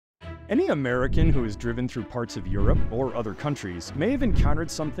Any American who has driven through parts of Europe or other countries may have encountered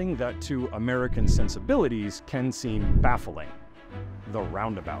something that to American sensibilities can seem baffling: the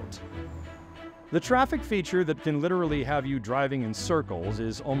roundabout. The traffic feature that can literally have you driving in circles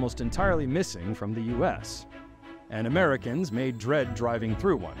is almost entirely missing from the US. And Americans may dread driving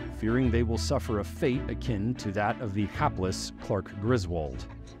through one, fearing they will suffer a fate akin to that of the hapless Clark Griswold.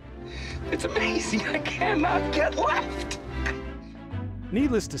 It's amazing, I cannot get left!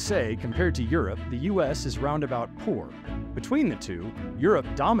 Needless to say, compared to Europe, the US is roundabout poor. Between the two, Europe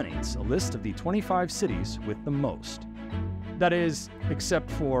dominates a list of the 25 cities with the most. That is, except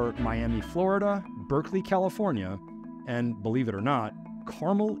for Miami, Florida, Berkeley, California, and, believe it or not,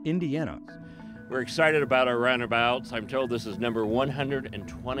 Carmel, Indiana. We're excited about our roundabouts. I'm told this is number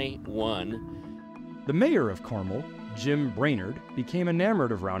 121. The mayor of Carmel, Jim Brainerd, became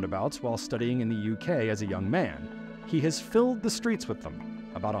enamored of roundabouts while studying in the UK as a young man. He has filled the streets with them,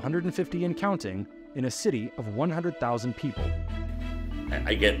 about 150 and counting, in a city of 100,000 people.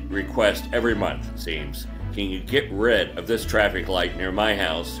 I get requests every month, it seems. Can you get rid of this traffic light near my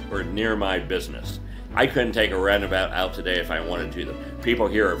house or near my business? I couldn't take a roundabout out today if I wanted to. The people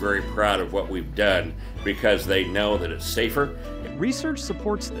here are very proud of what we've done because they know that it's safer. Research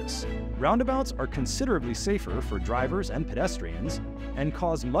supports this. Roundabouts are considerably safer for drivers and pedestrians and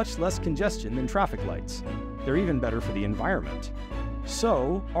cause much less congestion than traffic lights. They're even better for the environment.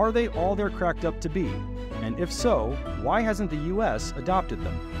 So, are they all they're cracked up to be? And if so, why hasn't the US adopted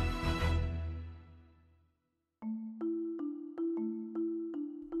them?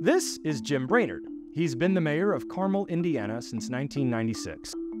 This is Jim Brainerd. He's been the mayor of Carmel, Indiana since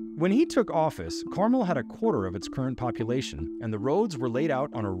 1996. When he took office, Carmel had a quarter of its current population, and the roads were laid out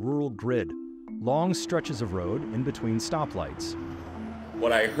on a rural grid, long stretches of road in between stoplights.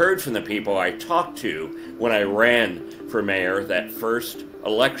 What I heard from the people I talked to when I ran for mayor that first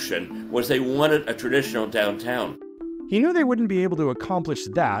election was they wanted a traditional downtown. He knew they wouldn't be able to accomplish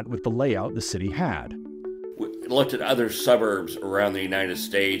that with the layout the city had. We looked at other suburbs around the United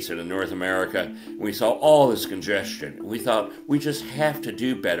States and in North America, and we saw all this congestion. We thought we just have to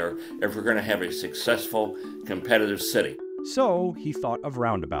do better if we're going to have a successful, competitive city. So he thought of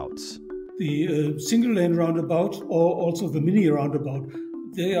roundabouts. The single-lane roundabout, or also the mini roundabout,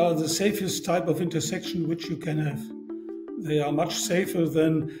 they are the safest type of intersection which you can have. They are much safer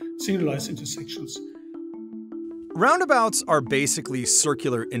than signalized intersections. Roundabouts are basically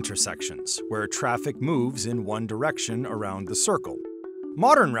circular intersections, where traffic moves in one direction around the circle.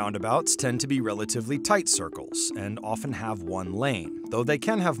 Modern roundabouts tend to be relatively tight circles, and often have one lane, though they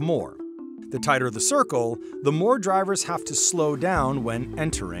can have more. The tighter the circle, the more drivers have to slow down when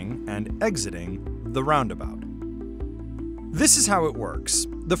entering and exiting the roundabout. This is how it works.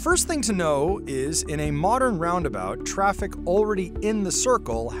 The first thing to know is, in a modern roundabout, traffic already in the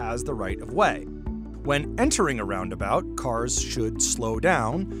circle has the right of way. When entering a roundabout, cars should slow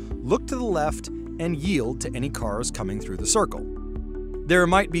down, look to the left, and yield to any cars coming through the circle. There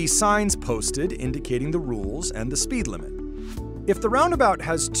might be signs posted indicating the rules and the speed limit. If the roundabout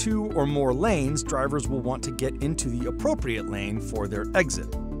has 2 or more lanes, drivers will want to get into the appropriate lane for their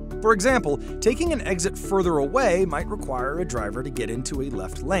exit. For example, taking an exit further away might require a driver to get into a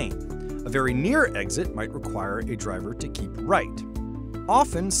left lane. A very near exit might require a driver to keep right.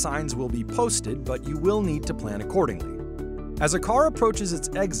 Often, signs will be posted, but you will need to plan accordingly. As a car approaches its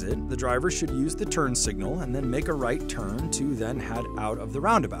exit, the driver should use the turn signal and then make a right turn to then head out of the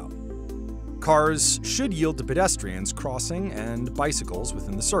roundabout. Cars should yield to pedestrians crossing and bicycles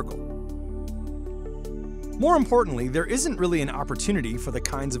within the circle. More importantly, there isn't really an opportunity for the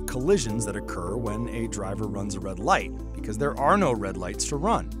kinds of collisions that occur when a driver runs a red light, because there are no red lights to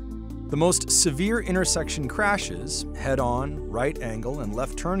run. The most severe intersection crashes, head-on, right angle, and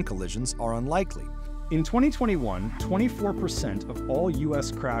left turn collisions, are unlikely. In 2021, 24% of all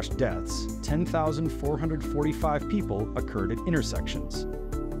U.S. crash deaths, 10,445 people, occurred at intersections.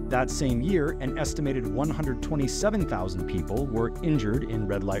 That same year, an estimated 127,000 people were injured in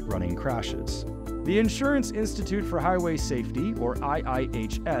red light running crashes. The Insurance Institute for Highway Safety, or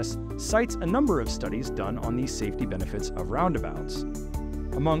IIHS, cites a number of studies done on the safety benefits of roundabouts.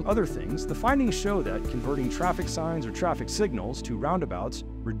 Among other things, the findings show that converting traffic signs or traffic signals to roundabouts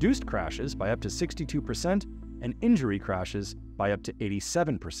reduced crashes by up to 62% and injury crashes by up to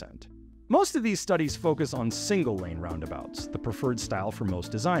 87%. Most of these studies focus on single-lane roundabouts, the preferred style for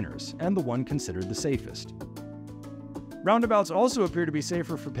most designers, and the one considered the safest. Roundabouts also appear to be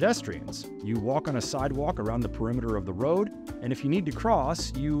safer for pedestrians. You walk on a sidewalk around the perimeter of the road, and if you need to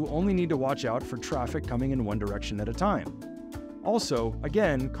cross, you only need to watch out for traffic coming in one direction at a time. Also,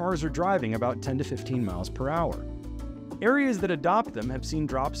 again, cars are driving about 10 to 15 miles per hour. Areas that adopt them have seen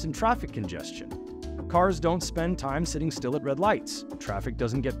drops in traffic congestion. Cars don't spend time sitting still at red lights. Traffic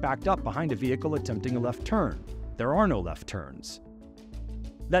doesn't get backed up behind a vehicle attempting a left turn. There are no left turns.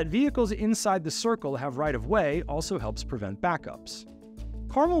 That vehicles inside the circle have right-of-way also helps prevent backups.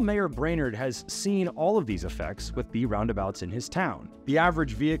 Carmel Mayor Brainerd has seen all of these effects with the roundabouts in his town. The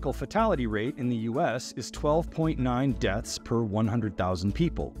average vehicle fatality rate in the U.S. is 12.9 deaths per 100,000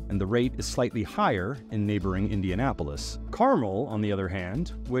 people, and the rate is slightly higher in neighboring Indianapolis. Carmel, on the other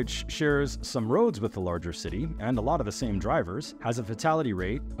hand, which shares some roads with the larger city and a lot of the same drivers, has a fatality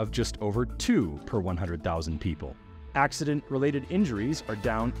rate of just over 2 per 100,000 people. Accident-related injuries are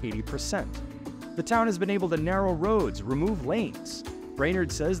down 80%. The town has been able to narrow roads, remove lanes.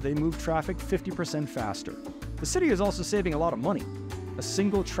 Brainerd says they move traffic 50% faster. The city is also saving a lot of money. A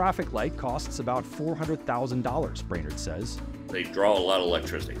single traffic light costs about $400,000, Brainerd says. They draw a lot of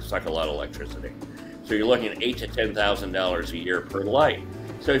electricity, suck a lot of electricity. So you're looking at $8,000 to $10,000 a year per light.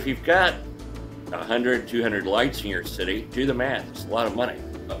 So if you've got 100, 200 lights in your city, do the math, it's a lot of money.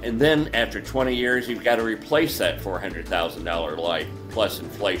 And then after 20 years, you've got to replace that $400,000 light plus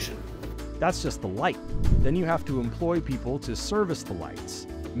inflation. That's just the light. Then you have to employ people to service the lights,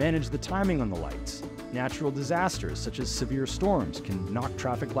 manage the timing on the lights. Natural disasters such as severe storms can knock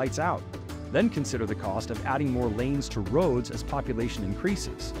traffic lights out. Then consider the cost of adding more lanes to roads as population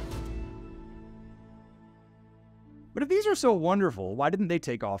increases. But if these are so wonderful, why didn't they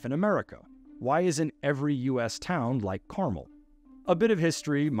take off in America? Why isn't every U.S. town like Carmel? A bit of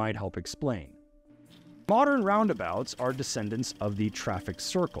history might help explain. Modern roundabouts are descendants of the traffic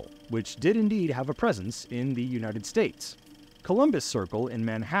circle, which did indeed have a presence in the United States. Columbus Circle in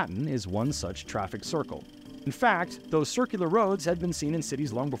Manhattan is one such traffic circle. In fact, though circular roads had been seen in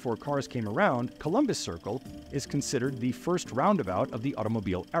cities long before cars came around, Columbus Circle is considered the first roundabout of the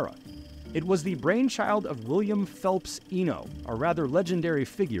automobile era. It was the brainchild of William Phelps Eno, a rather legendary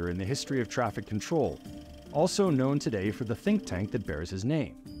figure in the history of traffic control, also known today for the think tank that bears his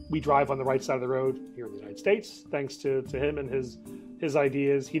name. We drive on the right side of the road here in the United States, thanks to him and his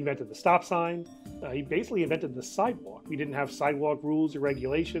ideas. He invented the stop sign. He basically invented the sidewalk. We didn't have sidewalk rules or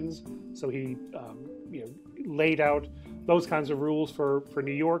regulations, so he laid out those kinds of rules for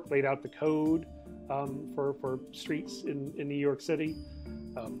New York, laid out the code for streets in New York City.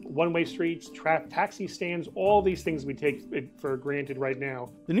 One-way streets, taxi stands, all these things we take for granted right now.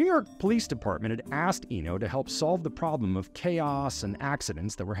 The New York Police Department had asked Eno to help solve the problem of chaos and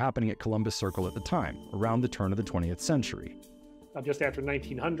accidents that were happening at Columbus Circle at the time, around the turn of the 20th century. Just after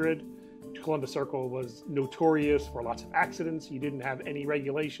 1900, Columbus Circle was notorious for lots of accidents. You didn't have any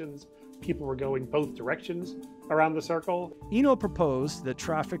regulations. People were going both directions around the circle. Eno proposed that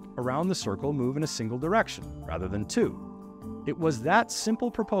traffic around the circle move in a single direction, rather than two. It was that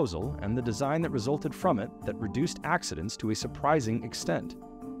simple proposal and the design that resulted from it that reduced accidents to a surprising extent.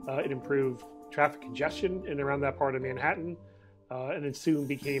 It improved traffic congestion in and around that part of Manhattan, and it soon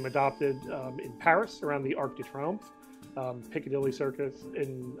became adopted in Paris around the Arc de Triomphe, Piccadilly Circus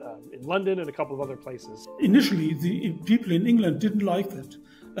in London, and a couple of other places. Initially, the people in England didn't like that,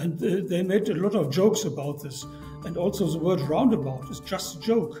 and they made a lot of jokes about this. And also the word roundabout is just a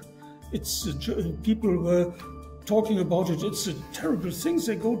joke. People were talking about it. It's a terrible thing.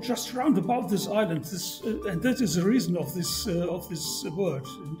 They go just round about this island. And that is the reason of this word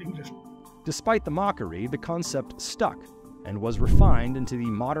in English. Despite the mockery, the concept stuck and was refined into the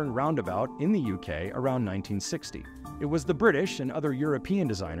modern roundabout in the UK around 1960. It was the British and other European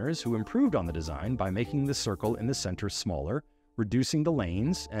designers who improved on the design by making the circle in the center smaller, reducing the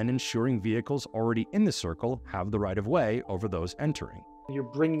lanes, and ensuring vehicles already in the circle have the right-of-way over those entering. You're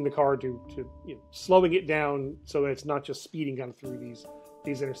bringing the car to slowing it down so that it's not just speeding down through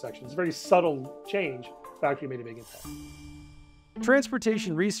these intersections. It's a very subtle change, but actually made a big impact.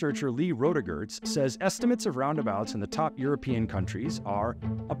 Transportation researcher Lee Rodegertz says estimates of roundabouts in the top European countries are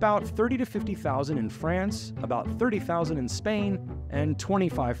about 30 to 50,000 in France, about 30,000 in Spain, and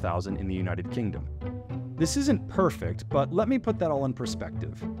 25,000 in the United Kingdom. This isn't perfect, but let me put that all in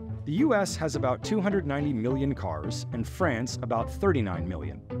perspective. The US has about 290 million cars, and France about 39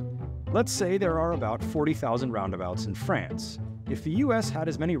 million. Let's say there are about 40,000 roundabouts in France. If the US had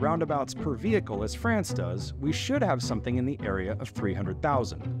as many roundabouts per vehicle as France does, we should have something in the area of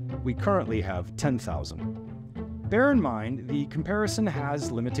 300,000. We currently have 10,000. Bear in mind, the comparison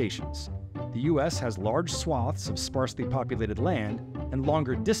has limitations. The US has large swaths of sparsely populated land and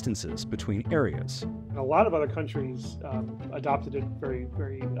longer distances between areas. A lot of other countries adopted it very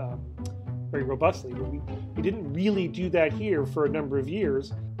robustly, but we didn't really do that here for a number of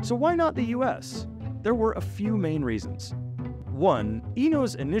years. So why not the US? There were a few main reasons. One,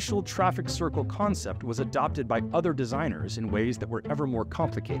 Eno's initial traffic circle concept was adopted by other designers in ways that were ever more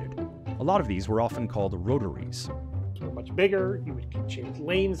complicated. A lot of these were often called rotaries. They were much bigger, you would change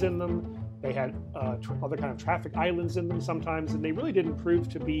lanes in them, they had other kind of traffic islands in them sometimes, and they really didn't prove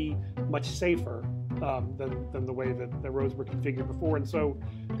to be much safer than the way that the roads were configured before. And so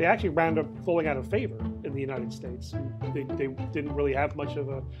they actually wound up falling out of favor in the United States. They didn't really have much of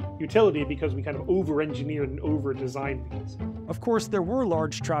a utility because we kind of over-engineered and over-designed these. Of course, there were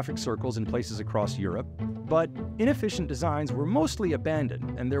large traffic circles in places across Europe, but inefficient designs were mostly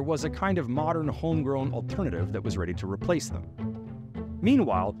abandoned, and there was a kind of modern homegrown alternative that was ready to replace them.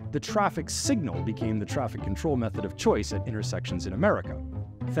 Meanwhile, the traffic signal became the traffic control method of choice at intersections in America,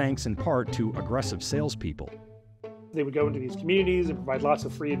 thanks in part to aggressive salespeople. They would go into these communities and provide lots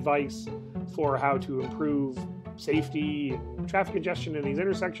of free advice for how to improve safety and traffic congestion in these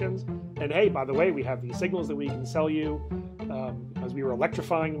intersections. And hey, by the way, we have these signals that we can sell you. As we were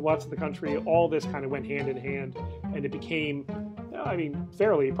electrifying lots of the country, all this kind of went hand in hand, and it became,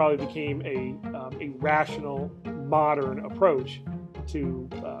 it probably became a rational, modern approach to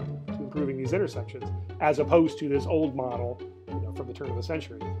improving these intersections, as opposed to this old model from the turn of the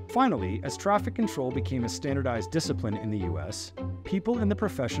century. Finally, as traffic control became a standardized discipline in the US, people in the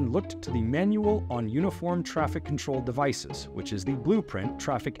profession looked to the Manual on Uniform Traffic Control Devices, which is the blueprint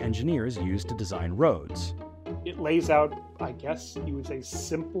traffic engineers use to design roads. It lays out, I guess you would say,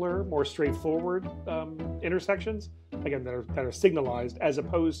 simpler, more straightforward intersections, again, that are signalized, as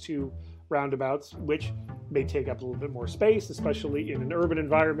opposed to roundabouts, which may take up a little bit more space, especially in an urban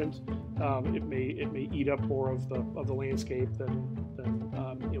environment. It may eat up more of the landscape than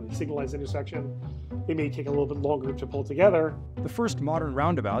a signalized intersection. They may take a little bit longer to pull together. The first modern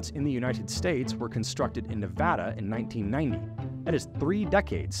roundabouts in the United States were constructed in Nevada in 1990. That is 3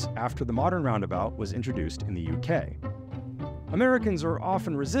 decades after the modern roundabout was introduced in the UK. Americans are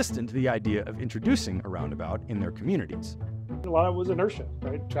often resistant to the idea of introducing a roundabout in their communities. A lot of it was inertia,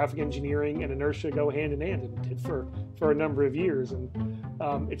 right? Traffic engineering and inertia go hand in hand, and did for a number of years. And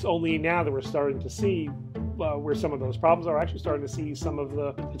it's only now that we're starting to see where some of those problems are, actually starting to see some of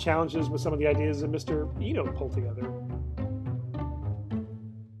the challenges with some of the ideas that Mr. Eno pulled together.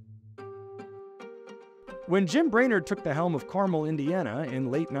 When Jim Brainerd took the helm of Carmel, Indiana in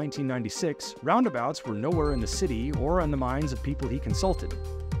late 1996, roundabouts were nowhere in the city or on the minds of people he consulted.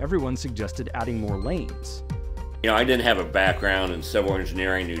 Everyone suggested adding more lanes. I didn't have a background in civil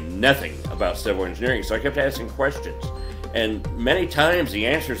engineering, knew nothing about civil engineering, so I kept asking questions. And many times the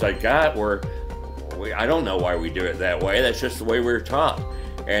answers I got were, I don't know why we do it that way, that's just the way we were taught.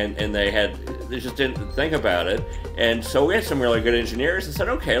 And they just didn't think about it. And so we had some really good engineers and said,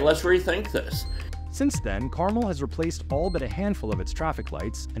 okay, let's rethink this. Since then, Carmel has replaced all but a handful of its traffic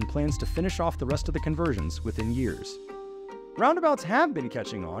lights and plans to finish off the rest of the conversions within years. Roundabouts have been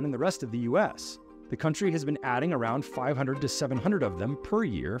catching on in the rest of the US. The country has been adding around 500 to 700 of them per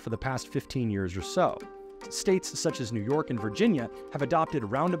year for the past 15 years or so. States such as New York and Virginia have adopted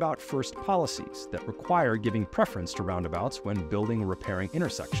roundabout-first policies that require giving preference to roundabouts when building or repairing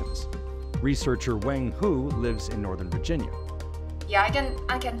intersections. Researcher Wang Hu lives in Northern Virginia. Yeah,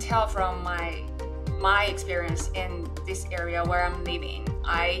 I can tell from my experience in this area where I'm living.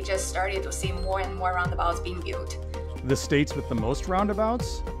 I just started to see more and more roundabouts being built. The states with the most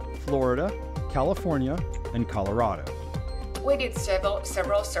roundabouts? Florida, California, and Colorado. We did several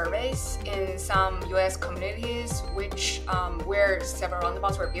surveys in some U.S. communities where several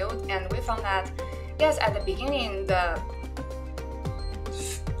roundabouts were built, and we found that, yes, at the beginning, the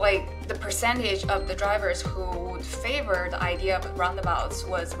percentage of the drivers who would favor the idea of roundabouts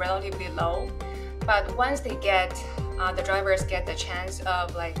was relatively low. But once the drivers get the chance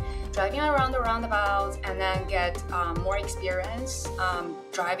of driving around the roundabouts and then get more experience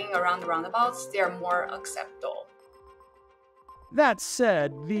driving around the roundabouts, they are more acceptable. That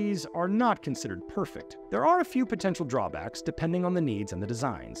said, these are not considered perfect. There are a few potential drawbacks depending on the needs and the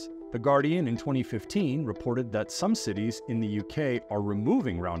designs. The Guardian in 2015 reported that some cities in the UK are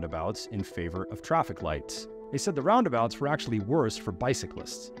removing roundabouts in favor of traffic lights. They said the roundabouts were actually worse for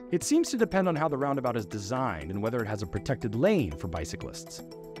bicyclists. It seems to depend on how the roundabout is designed and whether it has a protected lane for bicyclists.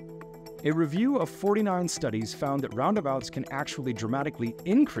 A review of 49 studies found that roundabouts can actually dramatically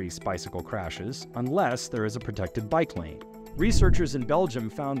increase bicycle crashes unless there is a protected bike lane. Researchers in Belgium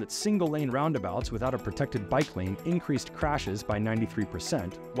found that single-lane roundabouts without a protected bike lane increased crashes by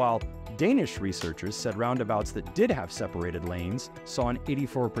 93%, while Danish researchers said roundabouts that did have separated lanes saw an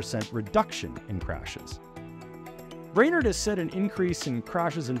 84% reduction in crashes. Brainerd has said an increase in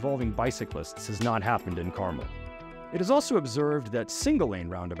crashes involving bicyclists has not happened in Carmel. It is also observed that single-lane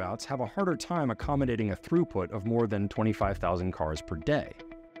roundabouts have a harder time accommodating a throughput of more than 25,000 cars per day.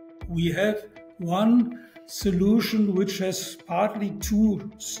 We have one solution which has partly two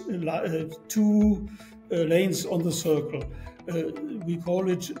lanes on the circle. We call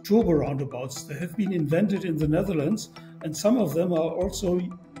it turbo roundabouts. They have been invented in the Netherlands, and some of them are also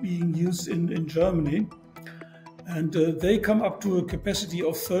being used in Germany. And they come up to a capacity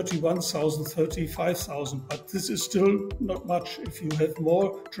of 31,000, 35,000. But this is still not much. If you have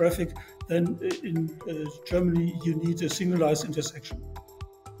more traffic, then in Germany you need a signalized intersection.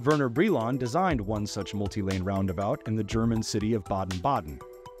 Werner Brilon designed one such multi-lane roundabout in the German city of Baden-Baden.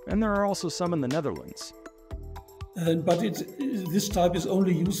 And there are also some in the Netherlands. But this type is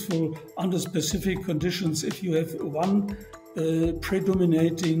only useful under specific conditions. If you have one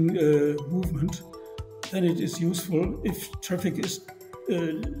predominating movement, then it is useful. If traffic is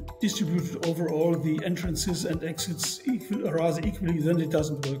distributed over all the entrances and exits rather equally, then it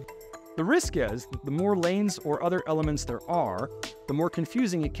doesn't work. The risk is that the more lanes or other elements there are, the more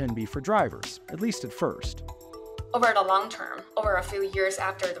confusing it can be for drivers, at least at first. Over the long term, over a few years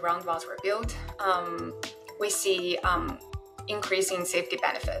after the roundabouts were built, we see increasing safety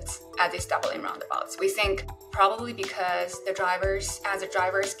benefits at these double-lane roundabouts. We think probably because as the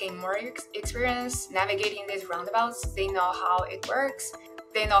drivers gain more experience navigating these roundabouts, they know how it works,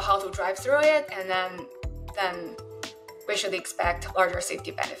 they know how to drive through it, and then we should expect larger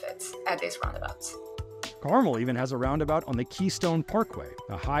safety benefits at these roundabouts. Carmel even has a roundabout on the Keystone Parkway,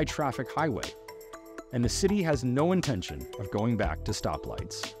 a high-traffic highway. And the city has no intention of going back to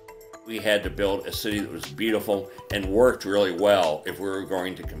stoplights. We had to build a city that was beautiful and worked really well if we were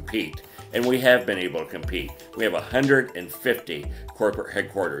going to compete. And we have been able to compete. We have 150 corporate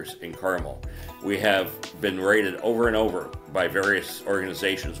headquarters in Carmel. We have been rated over and over by various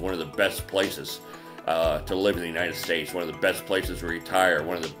organizations one of the best places to live in the United States, one of the best places to retire,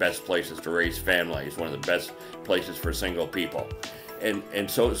 one of the best places to raise families, one of the best places for single people. And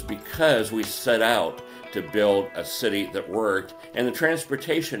so it's because we set out to build a city that worked, and the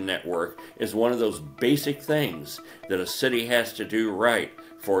transportation network is one of those basic things that a city has to do right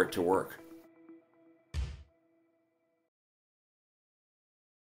for it to work.